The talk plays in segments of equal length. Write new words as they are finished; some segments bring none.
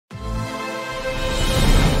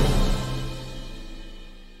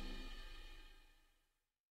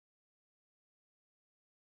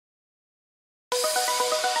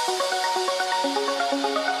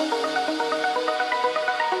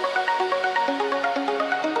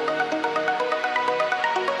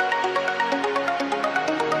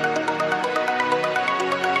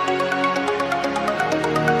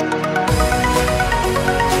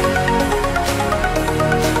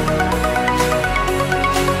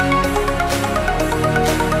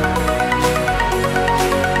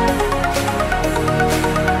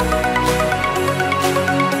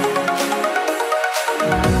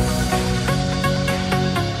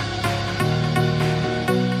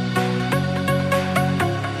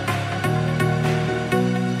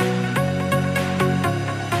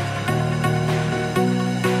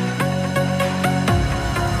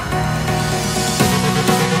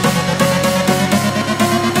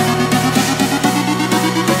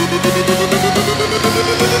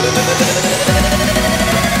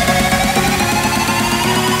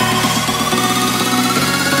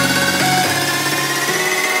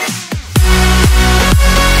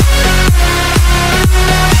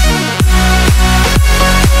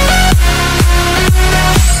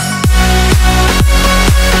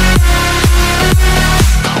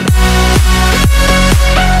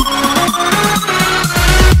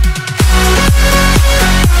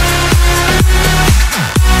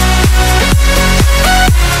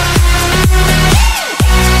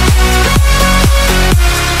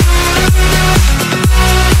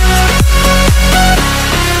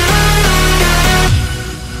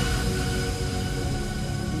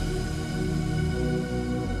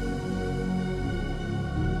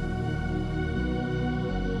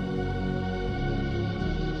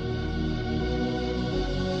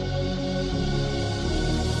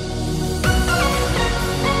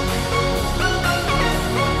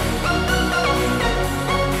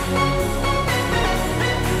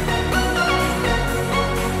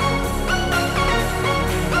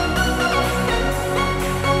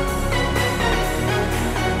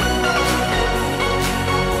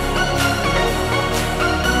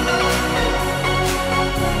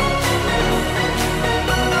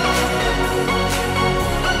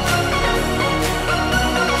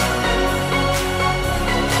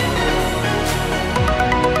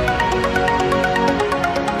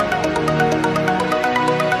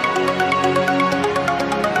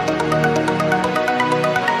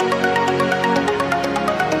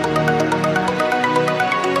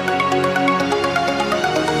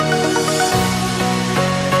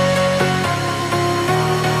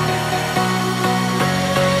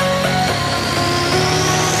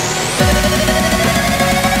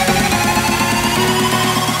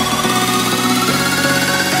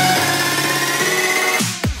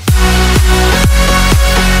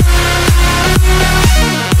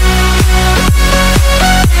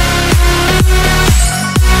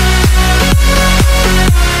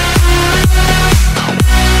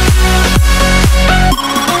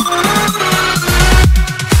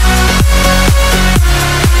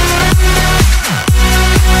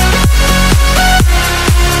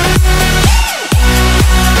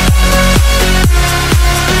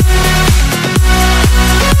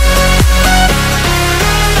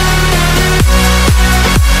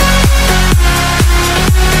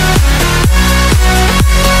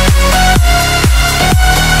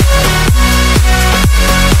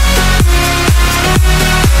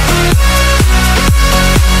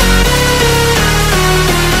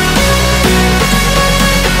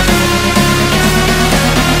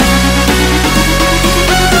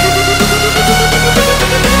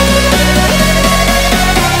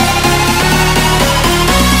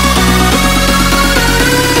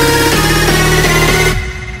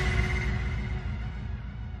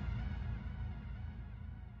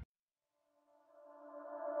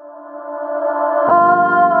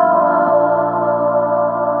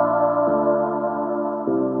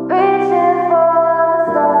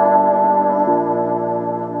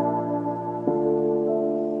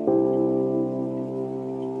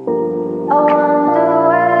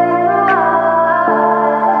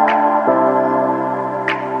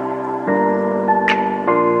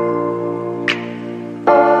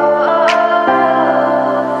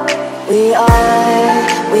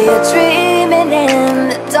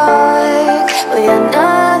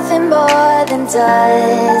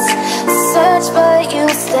does. Search but you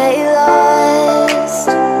stay lost.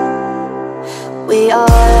 We are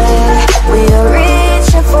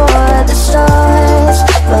reaching for the stars,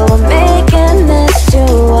 but we're making this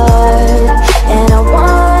too hard. And I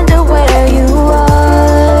wonder where you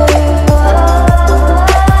are.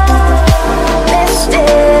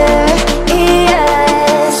 Mysterious,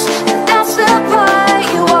 that's the part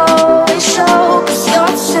you always show, 'cause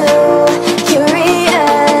you're too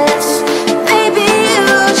curious. Maybe you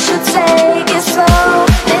should take it slow.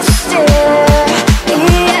 Mysterious,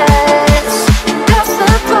 that's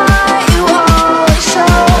the part you always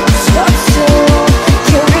show, 'cause you're too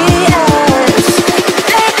curious.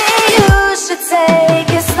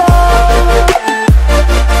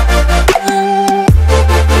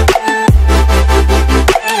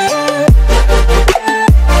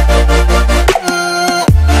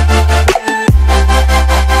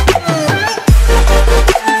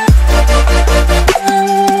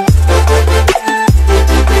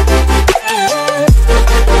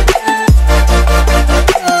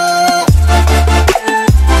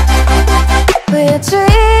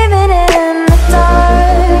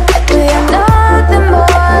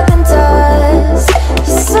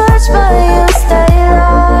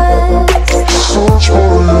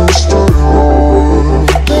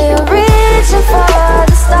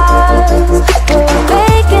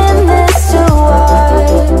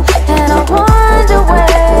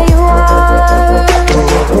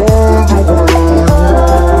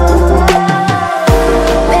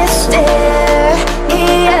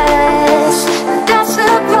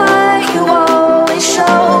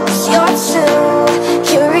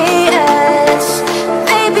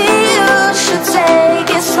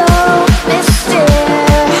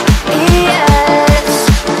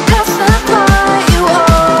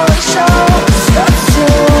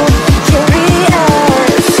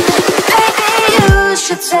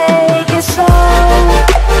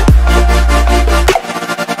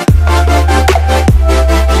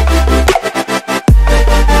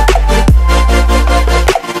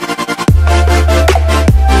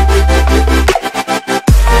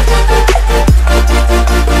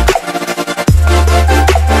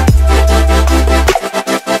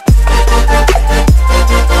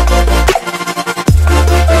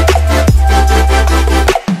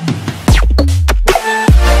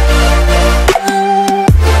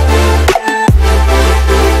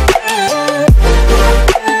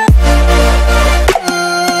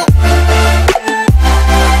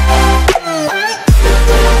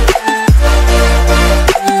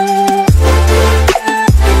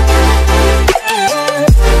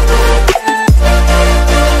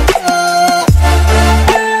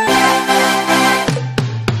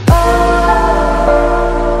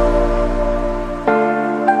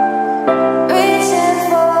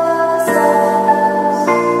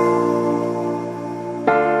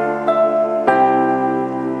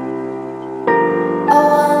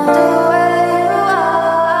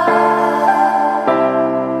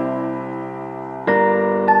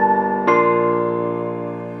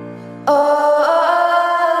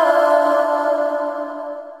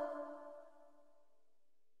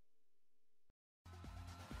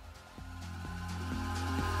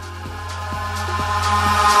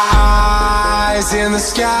 Eyes in the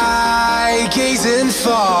sky, gazing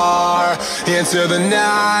far into the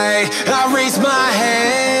night. I raise my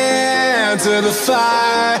hand to the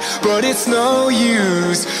fire, but it's no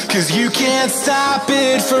use, 'cause you can't stop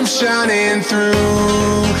it from shining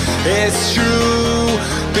through. It's true,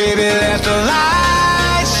 baby, let the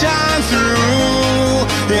light shine through.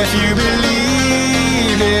 If you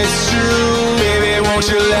believe it's true, baby, won't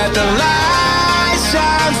you let the light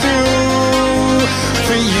shine through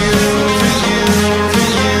for you, for you, for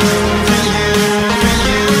you, for you, for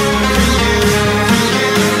you, for you,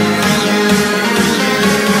 for you, for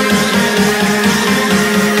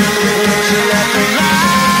you, won't you let the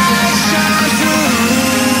light shine through?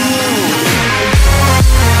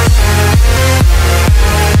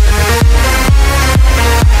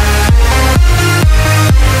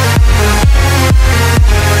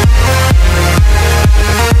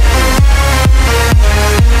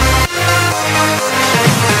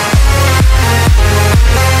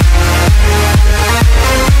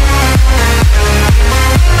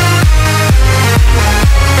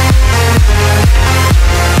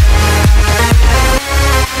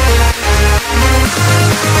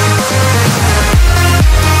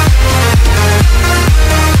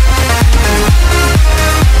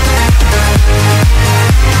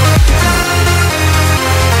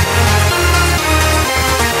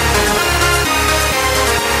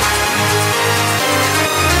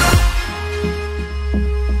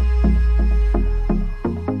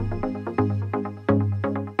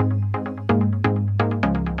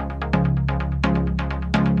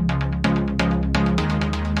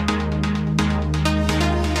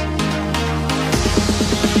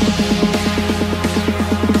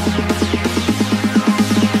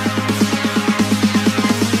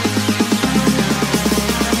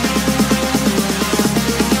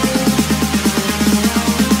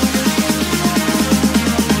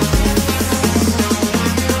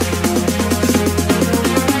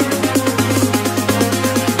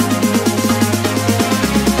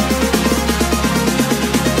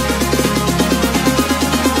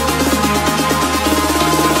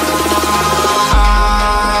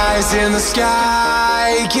 In the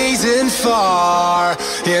sky, gazing far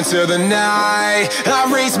into the night. I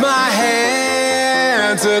raise my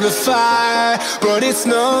hand to the fire, but it's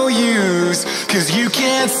no use, 'cause you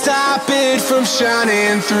can't stop it from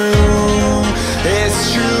shining through.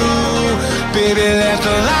 It's true, baby, let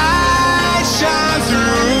the light shine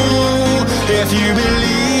through. If you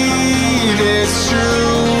believe it's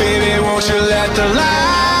true, baby, won't you let the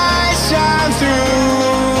light shine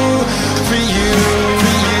through for you,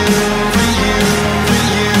 for you, for you, for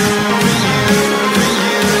you, for you, for you, for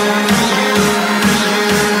you, for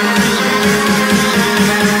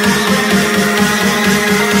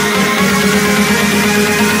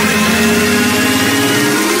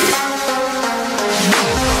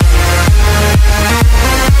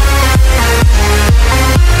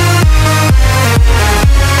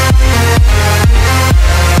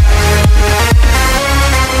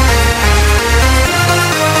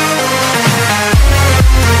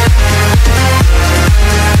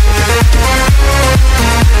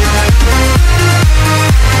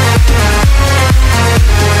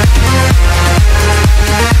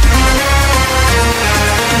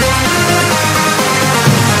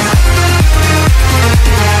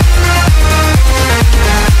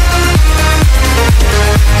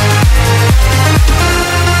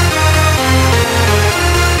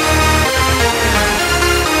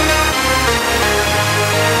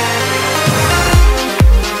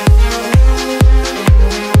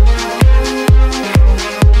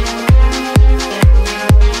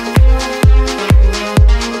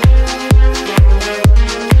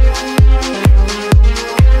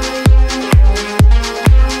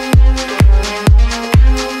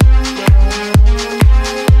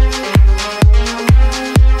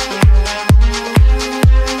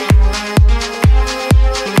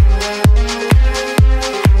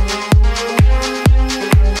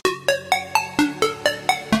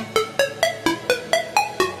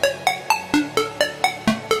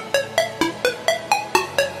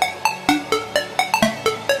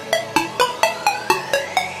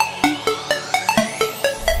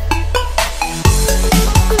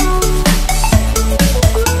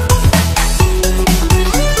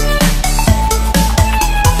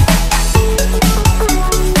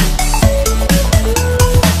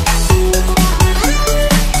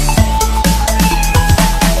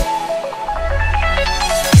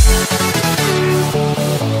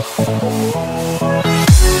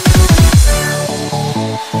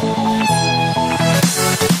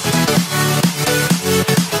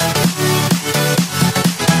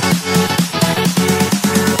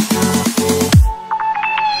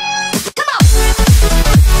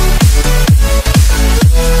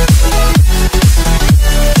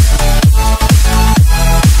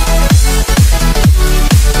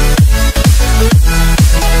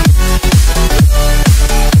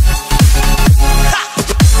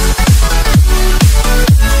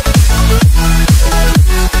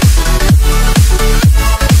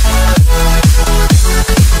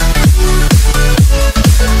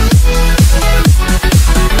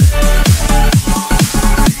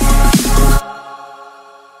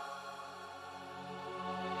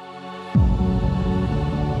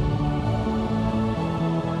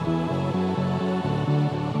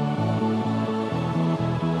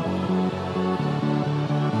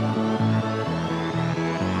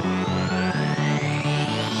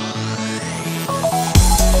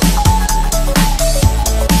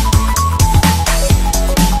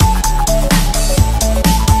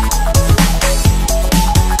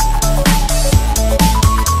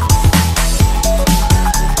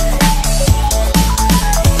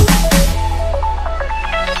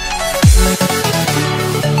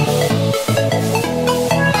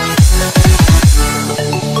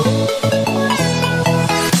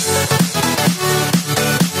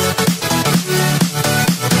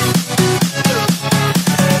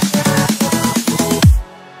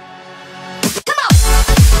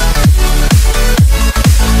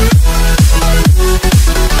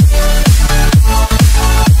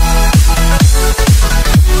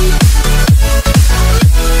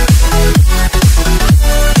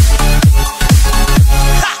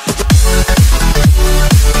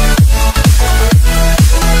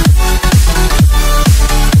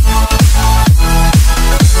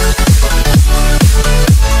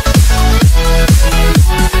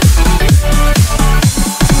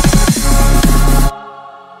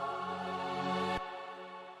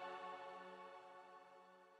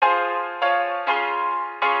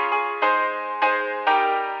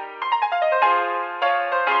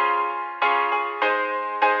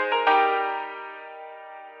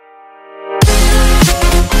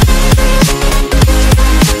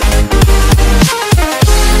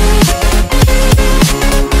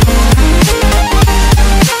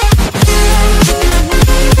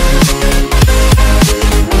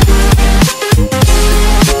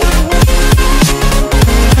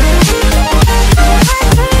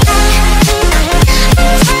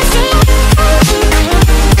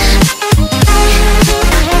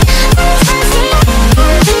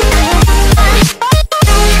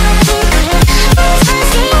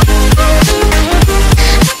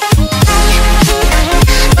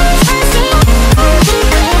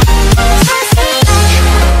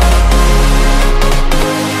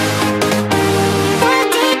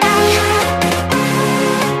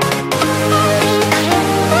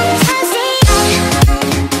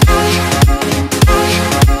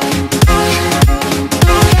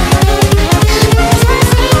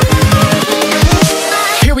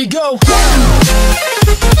go.